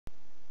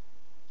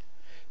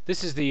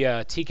This is the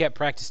TCAP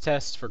practice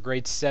test for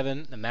grade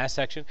 7, the math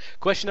section.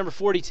 Question number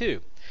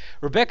 42.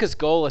 Rebecca's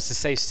goal is to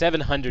save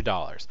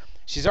 $700.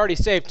 She's already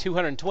saved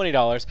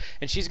 $220,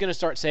 and she's going to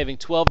start saving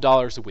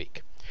 $12 a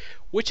week.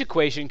 Which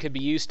equation could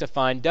be used to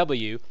find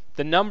W,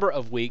 the number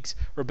of weeks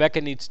Rebecca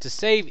needs to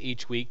save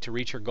each week to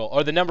reach her goal,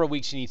 or the number of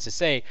weeks she needs to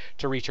save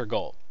to reach her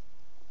goal?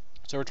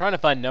 So we're trying to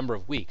find number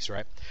of weeks,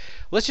 right?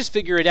 Let's just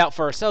figure it out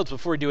for ourselves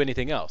before we do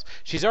anything else.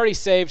 She's already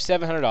saved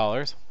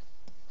 $700.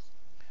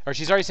 Or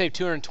she's already saved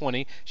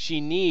 220. She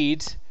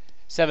needs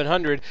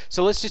 700.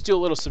 So let's just do a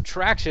little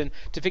subtraction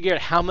to figure out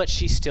how much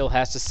she still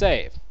has to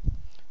save.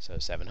 So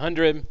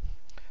 700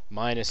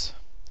 minus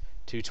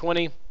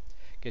 220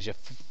 gives you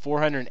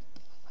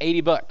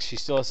 480 bucks she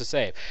still has to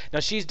save. Now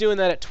she's doing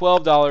that at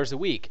 $12 a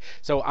week.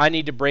 So I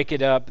need to break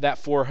it up, that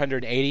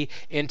 480,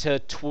 into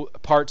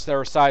parts that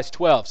are size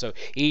 12. So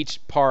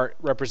each part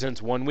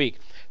represents 1 week.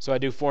 So I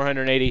do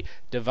 480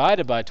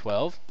 divided by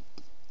 12.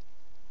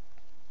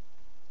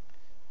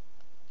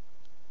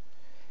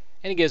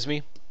 And it gives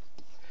me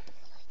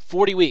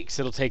 40 weeks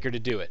it'll take her to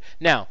do it.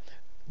 Now,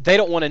 they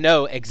don't want to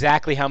know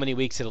exactly how many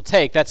weeks it'll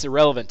take. That's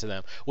irrelevant to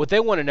them. What they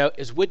want to know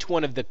is which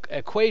one of the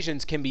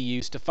equations can be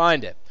used to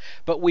find it.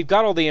 But we've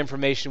got all the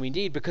information we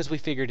need because we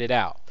figured it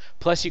out.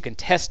 Plus, you can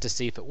test to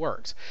see if it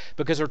works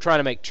because we're trying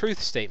to make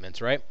truth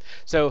statements, right?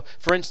 So,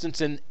 for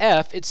instance, in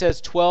F, it says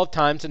 12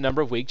 times the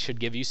number of weeks should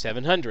give you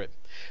 700.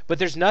 But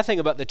there's nothing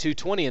about the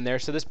 220 in there,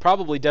 so this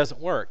probably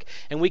doesn't work.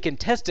 And we can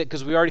test it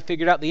because we already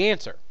figured out the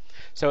answer.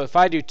 So if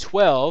I do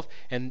 12,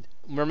 and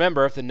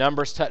remember, if the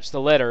numbers touch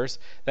the letters,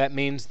 that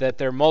means that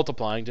they're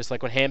multiplying. Just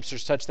like when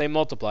hamsters touch, they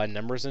multiply,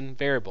 numbers and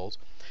variables.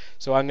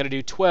 So I'm going to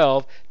do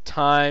 12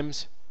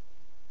 times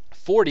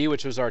 40,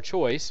 which was our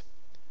choice,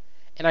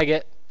 and I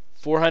get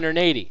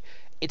 480.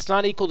 It's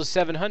not equal to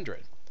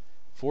 700.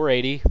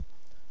 480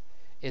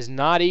 is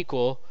not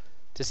equal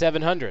to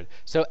 700.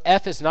 So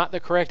F is not the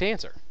correct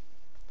answer.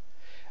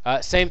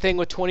 Same thing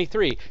with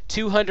 23.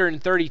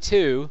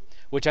 232,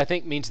 which I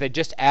think means they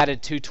just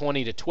added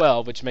 220 to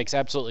 12, which makes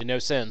absolutely no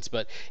sense,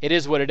 but it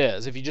is what it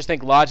is. If you just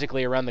think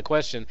logically around the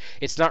question,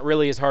 it's not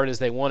really as hard as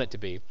they want it to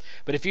be.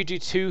 But if you do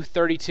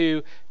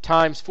 232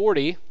 times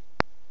 40,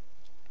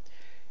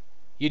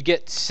 you'd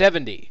get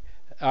 70.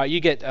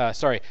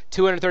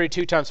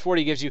 232 times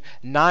 40 gives you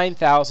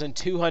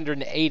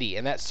 9,280,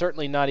 and that's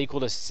certainly not equal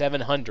to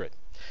 700.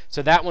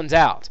 So that one's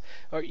out.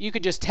 Or you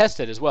could just test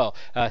it as well.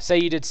 Say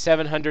you did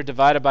 700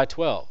 divided by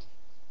 12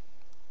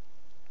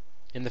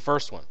 in the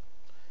first one.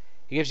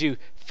 It gives you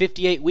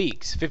 58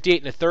 weeks,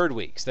 58 1/3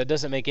 weeks. That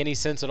doesn't make any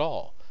sense at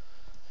all.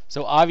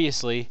 So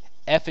obviously,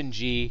 F and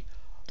G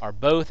are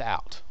both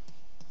out.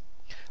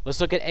 Let's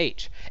look at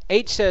H.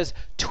 H says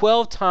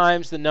 12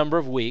 times the number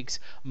of weeks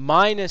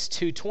minus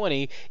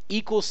 220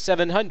 equals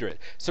 700.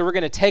 So we're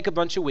going to take a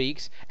bunch of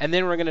weeks, and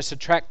then we're going to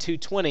subtract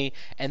 220,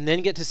 and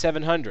then get to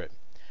 700.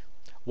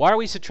 Why are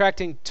we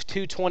subtracting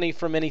 220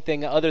 from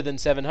anything other than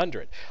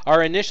 700?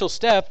 Our initial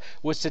step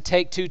was to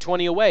take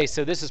 220 away,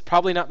 so this is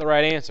probably not the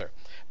right answer.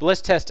 But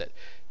let's test it.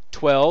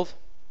 12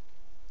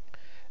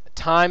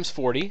 times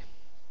 40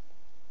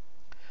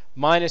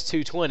 minus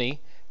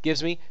 220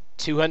 gives me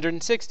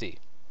 260.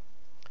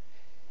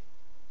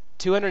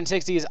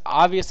 260 is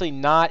obviously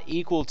not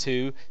equal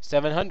to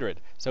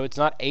 700, so it's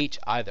not H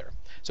either.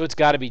 So it's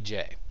got to be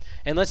J.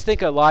 And let's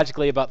think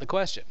logically about the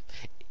question.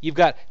 You've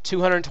got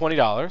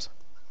 $220.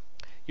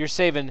 You're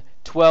saving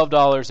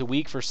 $12 a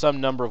week for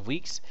some number of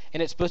weeks,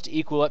 and it's supposed to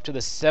equal up to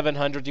the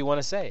 700 you want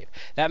to save.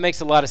 That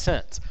makes a lot of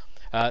sense.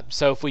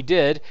 So if we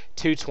did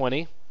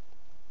 220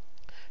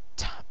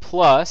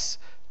 plus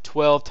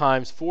 12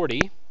 times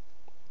 40,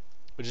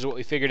 which is what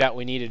we figured out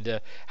we needed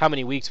to, how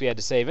many weeks we had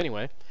to save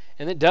anyway,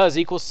 and it does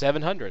equal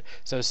 700.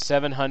 So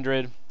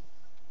 700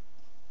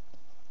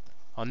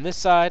 on this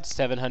side,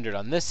 700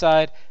 on this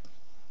side.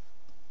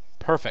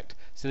 Perfect.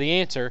 So the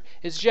answer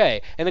is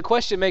J. And the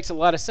question makes a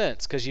lot of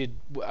sense because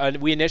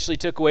we initially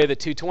took away the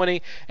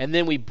 220 and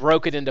then we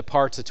broke it into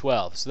parts of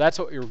 12. So that's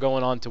what we were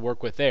going on to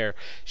work with there.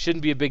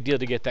 Shouldn't be a big deal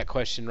to get that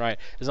question right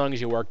as long as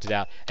you worked it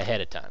out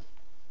ahead of time.